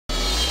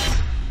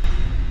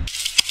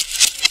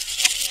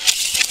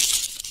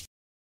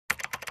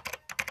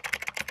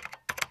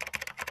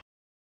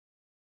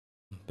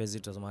mpenzi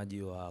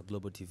mtazamaji wa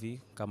Global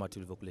TV, kama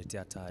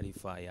tulivyokuletea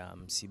taarifa ya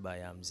msiba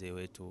ya mzee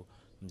wetu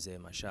Mzee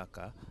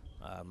Mashaka,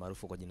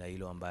 maarufu kwa jina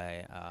hilo,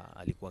 ambaye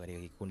alikuwa katika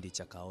kikundi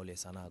cha Kaole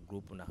sana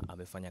group na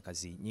amefanya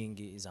kazi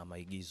nyingi za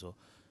maigizo,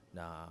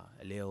 na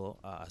leo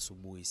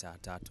asubuhi saa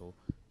 3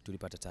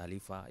 tulipata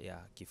taarifa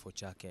ya kifo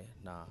chake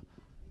na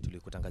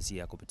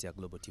tulikutangazia kupitia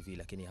Global TV.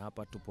 Lakini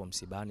hapa tupo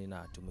msibani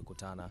na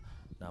tumekutana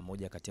na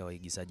mmoja kati ya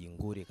waigizaji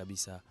nguri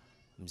kabisa,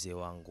 mzee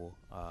wangu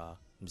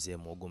Mzee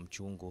Muhogo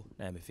Mchungu,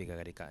 na amefika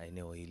katika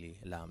eneo hili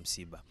la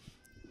msiba.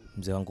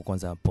 Mzee wangu,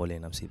 kwanza pole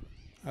na msiba.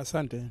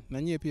 Asante,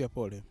 na nyie pia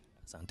pole.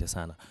 Asante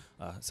sana.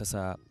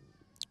 Sasa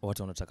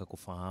watu wanataka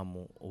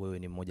kufahamu, wewe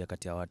ni mmoja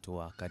kati ya watu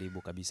wa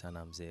karibu kabisa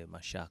na Mzee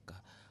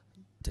Mashaka.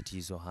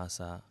 Tatizo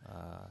hasa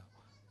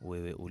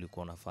wewe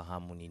ulikuwa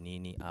unafahamu ni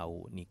nini,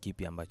 au ni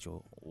kipi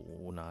ambacho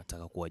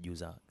unataka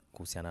kuwajuza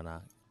kuhusiana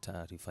na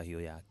taarifa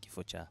hiyo ya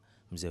kifo cha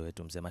mzee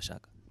wetu Mzee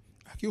Mashaka?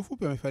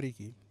 Kiufupi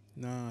amefariki,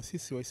 na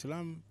sisi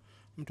Waislamu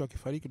mtu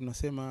akifariki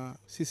tunasema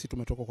sisi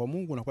tumetoka kwa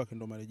Mungu na kwake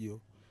ndo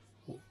marejeo.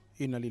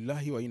 Inna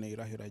lillahi wa inna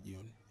ilaihi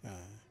rajiun.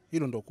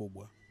 Hilo ndo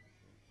kubwa.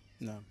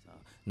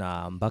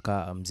 Na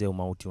mpaka mzee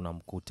mauti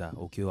unamkuta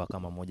ukiwa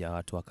kama mmoja wa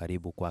watu wa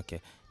karibu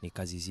kwake, ni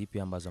kazi zipi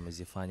ambazo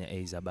amezifanya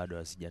aidha bado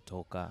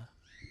hazijatoka?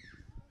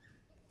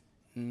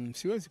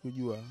 Siwezi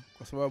kujua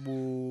kwa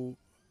sababu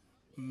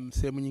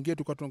sehemu nyingine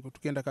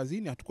tukienda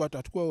kazini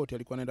hatakuwa wote,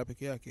 alikuwa anaenda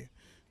peke yake.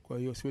 Kwa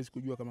hiyo siwezi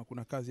kujua kama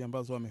kuna kazi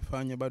ambazo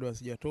amefanya bado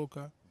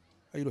hazijatoka.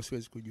 Hilo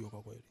siwezi kujua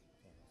kwa kweli.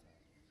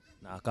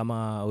 Na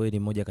kama wewe ni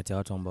mmoja kati ya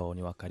watu ambao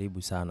ni wa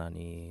karibu sana,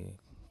 ni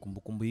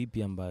kumbukumbu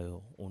ipi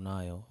ambayo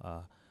unayo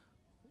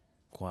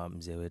kwa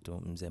mzee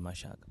wetu Mzee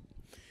Mashaka?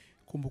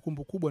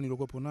 Kumbukumbu kubwa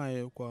niliyokuwa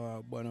naye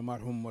kwa bwana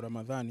marehemu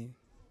Ramadhani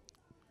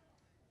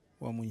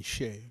wa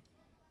Mwinshe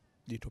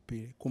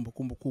Jitopile.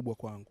 Kumbukumbu kubwa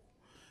kwangu,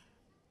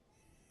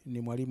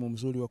 ni mwalimu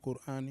mzuri wa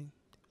Qur'ani,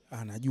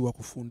 anajua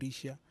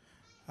kufundisha,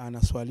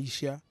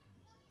 anaswalisha,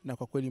 na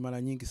kwa kweli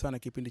mara nyingi sana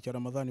kipindi cha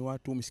Ramadhani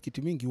watu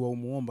misikiti mingi wa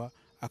umuomba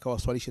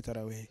akawaswalisha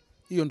tarawih.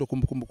 Hiyo ndo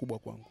kumbukumbu kubwa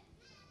kwangu.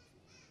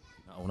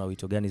 Una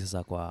wito gani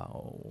sasa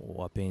kwa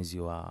wapenzi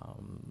wa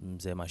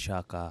Mzee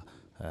Mashaka?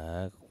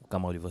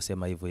 Kama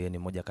ulivyosema hivyo, yeye ni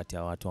mmoja kati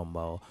ya watu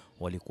ambao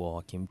walikuwa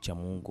wakimcha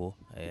Mungu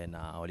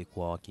na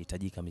walikuwa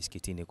wakihitajika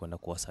misikitini kwenda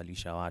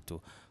kuwasalisha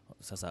watu.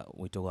 Sasa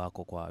wito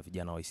wako kwa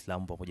vijana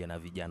Waislamu pamoja na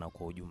vijana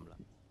kwa ujumla?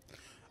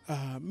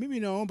 Mimi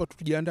naomba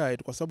tujiandae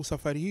kwa sababu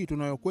safari hii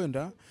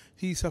tunayokwenda,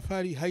 hii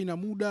safari haina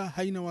muda,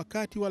 haina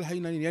wakati wala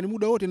haina nini. Yaani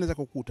muda wote inaweza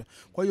kukuta.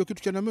 Kwa hiyo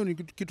kitu cha namna ni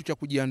kitu cha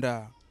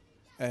kujiandaa.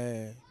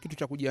 Kitu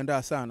cha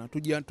kujiandaa sana.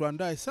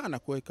 Tuandae sana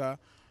kuweka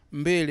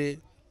mbele,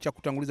 cha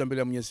kutanguliza mbele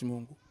ya Mwenyezi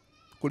Mungu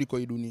kuliko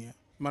hii dunia.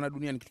 Maana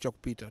dunia ni kitu cha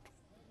kupita tu.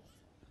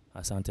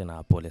 Asante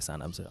na pole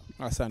sana mzee.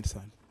 Asante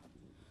sana.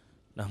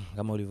 Na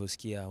kama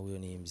ulivyosikia, huyo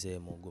ni Mzee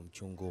Muhogo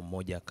Mchungu,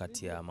 mmoja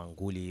kati ya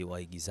manguli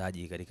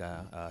waigizaji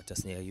katika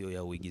tasnia hiyo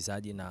ya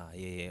uigizaji, na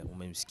yeye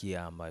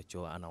umemsikia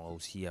ambacho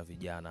anawahusia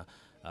vijana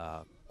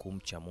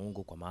kumcha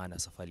Mungu, kwa maana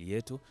safari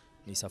yetu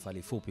ni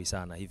safari fupi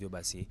sana, hivyo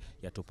basi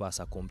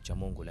yatupasa kumcha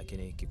Mungu.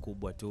 Lakini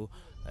kikubwa tu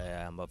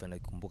ambapo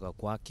nakumbuka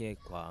kwake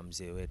kwa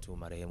mzee wetu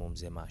marehemu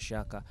Mzee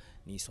Mashaka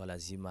ni swala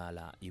zima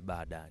la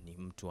ibada. Ni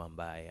mtu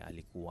ambaye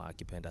alikuwa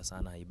akipenda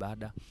sana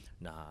ibada,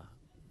 na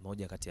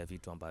moja kati ya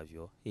vitu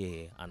ambavyo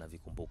yeye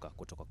anavikumbuka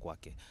kutoka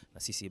kwake. Na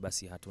sisi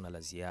basi hatuna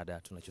la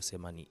ziada,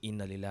 tunachosema ni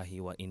inna lillahi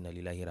wa inna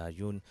ilaihi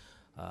rajiun.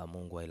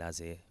 Mungu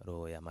ailaze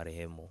roho ya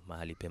marehemu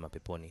mahali pema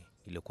peponi.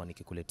 Ilikuwa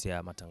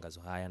nikikuletea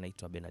matangazo haya,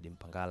 naitwa Benadi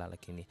Mpangala,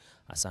 lakini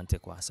asante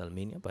kwa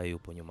Salmini ambaye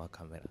yupo nyuma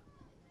kamera.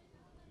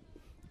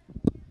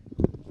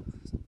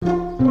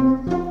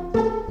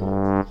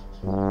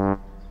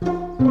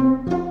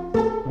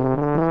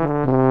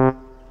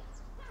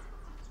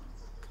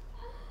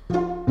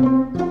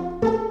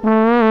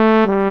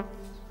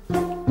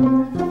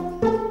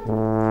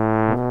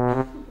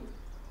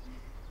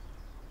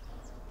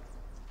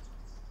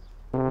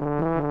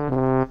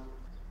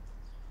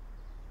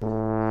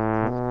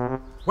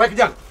 Wewe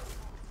kijana,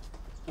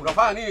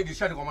 unafanya nini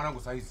dirishani kwa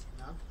mwanangu saa hizi?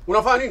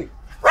 Unafanya nini?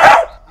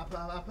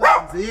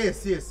 Hapana mzee,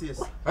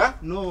 yes.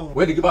 No.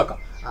 Wewe ni kibaka?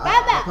 Baba.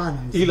 Hapana.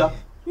 Ila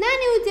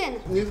Nani huyu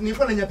tena?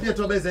 Nilikuwa nanyapia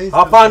tu habari za Insta.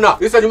 hapana,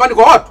 isa nyumbani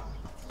kwa watu.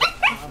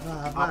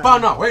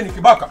 Hapana, wewe ni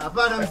kibaka.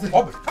 Hapana mzee.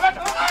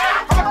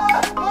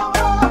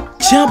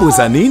 Chabu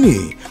za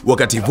nini?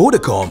 Wakati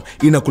Vodacom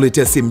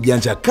inakuletea simu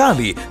janja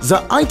kali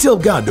za Itel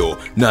Gado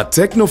na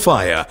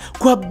Tecnofire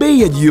kwa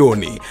bei ya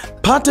jioni.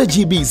 Pata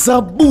GB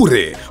za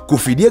bure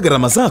kufidia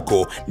gharama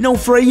zako na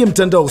ufurahie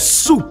mtandao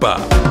super.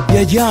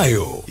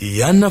 Yajayo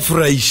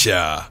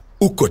yanafurahisha.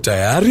 Uko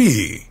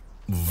tayari?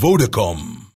 Vodacom.